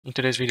In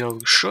today's video, I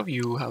will show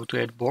you how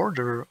to add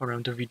border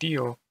around a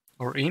video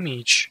or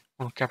image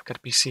on CapCut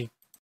PC.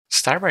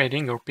 Start by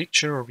adding your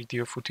picture or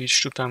video footage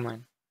to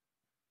timeline.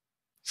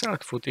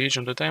 Select footage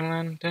on the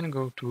timeline, then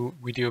go to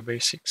Video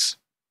Basics.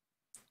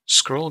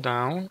 Scroll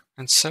down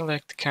and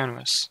select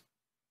Canvas.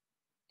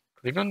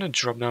 Click on the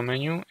drop-down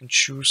menu and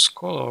choose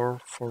Color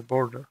for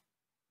border.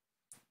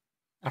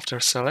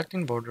 After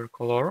selecting border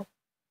color,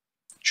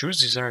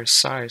 choose desired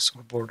size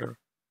of border.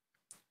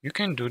 You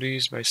can do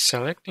this by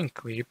selecting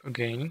Clip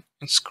again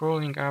and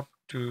scrolling up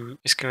to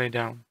Escalate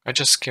Down. I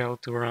just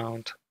scaled to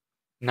around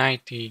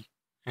 90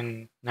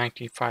 and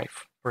 95%.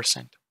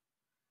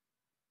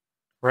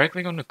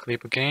 Right-click on the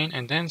clip again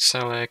and then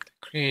select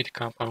Create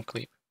Compound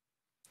Clip.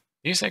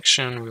 This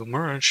action will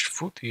merge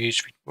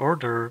footage with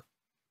border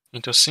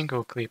into a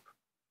single clip.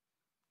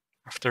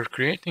 After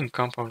creating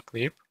compound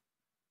clip,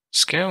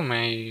 scale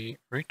may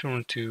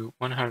return to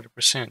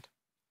 100%.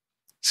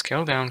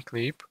 Scale down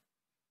clip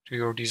to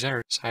your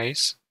desired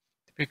size,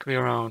 typically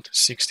around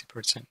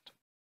 60%.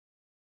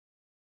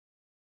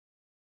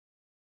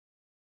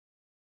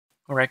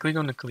 Right-click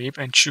on the clip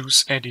and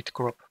choose Edit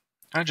Crop.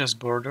 Adjust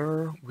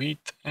border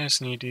width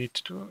as needed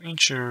to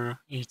ensure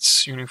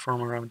it's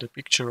uniform around the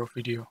picture or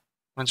video.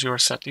 Once you are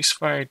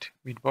satisfied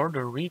with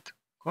border width,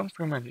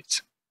 confirm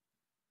edits.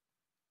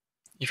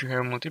 If you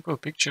have multiple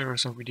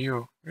pictures or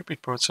video,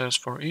 repeat process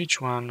for each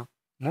one.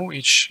 Move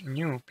each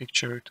new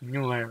picture to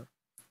new layer.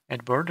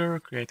 Add border,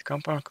 create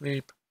compound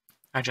clip,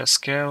 adjust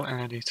scale and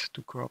edit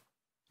to crop.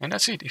 And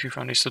that's it. If you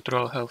found this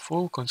tutorial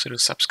helpful, consider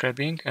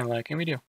subscribing and liking video.